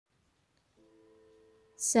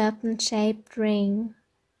serpent-shaped ring.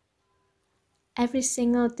 Every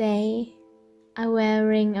single day I wear a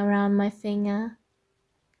ring around my finger,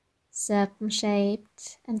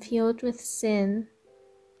 serpent-shaped and filled with sin,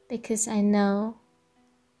 because I know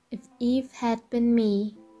if Eve had been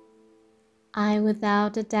me, I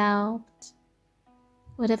without a doubt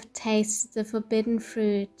would have tasted the forbidden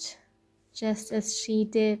fruit just as she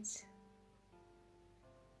did.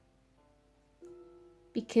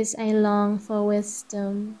 Because I long for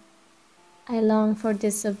wisdom, I long for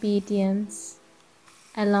disobedience,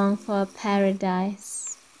 I long for a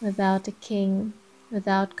paradise without a king,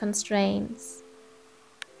 without constraints.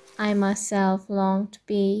 I myself long to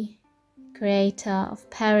be creator of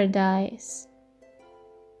paradise.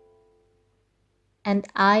 And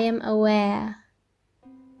I am aware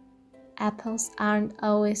apples aren't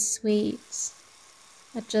always sweet,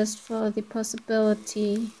 but just for the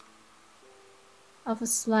possibility of a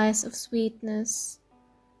slice of sweetness,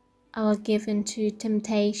 I will give into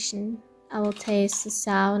temptation. I will taste the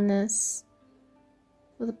sourness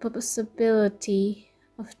for the possibility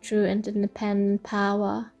of true and independent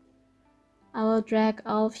power. I will drag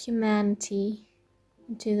all of humanity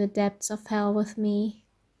into the depths of hell with me.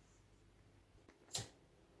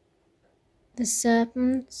 The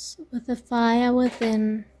serpents with the fire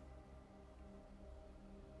within.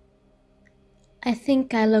 I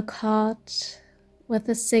think I look hot with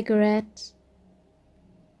a cigarette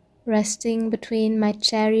resting between my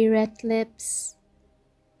cherry red lips,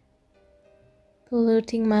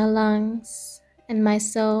 polluting my lungs and my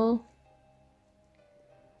soul.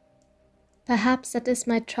 Perhaps that is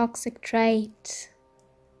my toxic trait,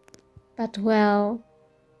 but well,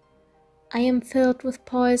 I am filled with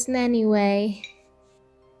poison anyway,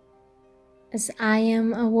 as I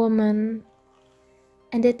am a woman,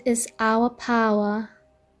 and it is our power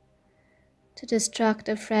to destruct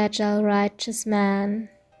a fragile righteous man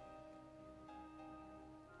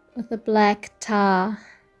with a black tar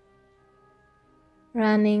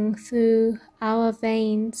running through our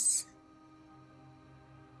veins.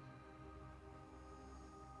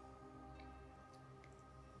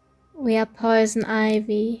 We are poison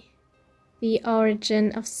ivy, the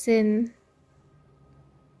origin of sin.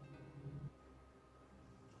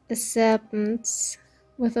 The serpents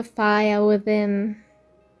with a fire within.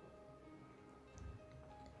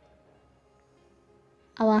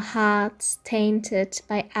 Our hearts tainted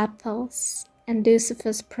by apples and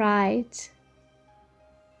Lucifer's pride.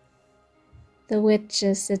 The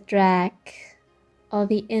witches that drag, or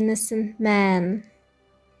the innocent man,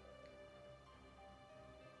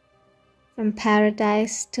 from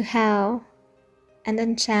paradise to hell, and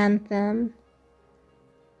enchant them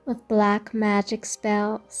with black magic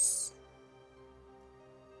spells.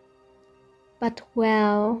 But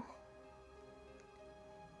well,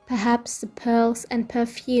 perhaps the pearls and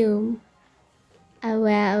perfume I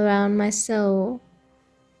wear around my soul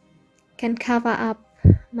can cover up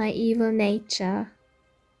my evil nature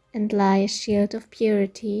and lie a shield of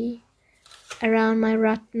purity around my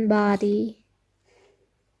rotten body.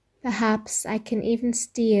 Perhaps I can even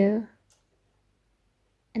steal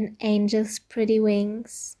an angel's pretty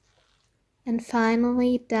wings and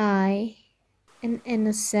finally die in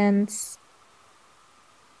innocence.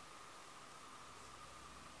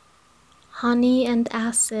 Honey and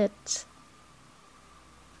acid.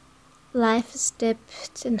 Life is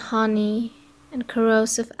dipped in honey and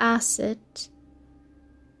corrosive acid,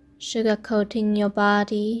 sugar-coating your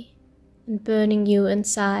body and burning you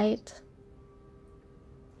inside.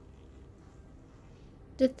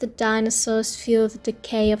 Did the dinosaurs feel the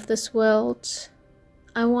decay of this world,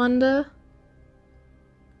 I wonder?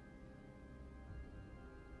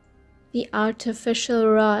 The artificial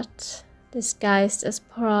rot disguised as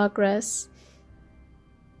progress,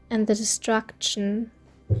 and the destruction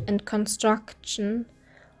and construction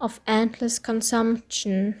of endless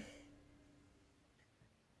consumption.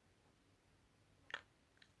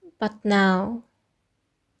 But now,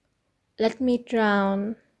 let me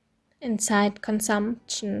drown inside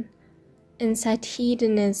consumption, inside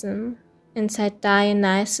hedonism, inside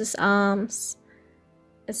Dionysus' arms,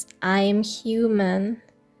 as I am human,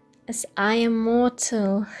 as I am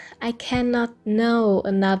mortal. I cannot know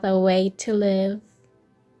another way to live.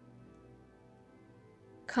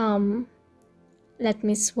 Come, let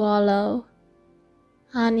me swallow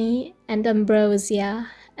honey and ambrosia,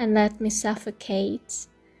 and let me suffocate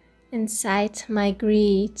inside my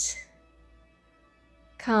greed.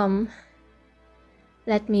 Come,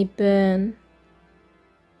 let me burn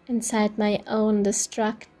inside my own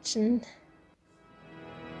destruction.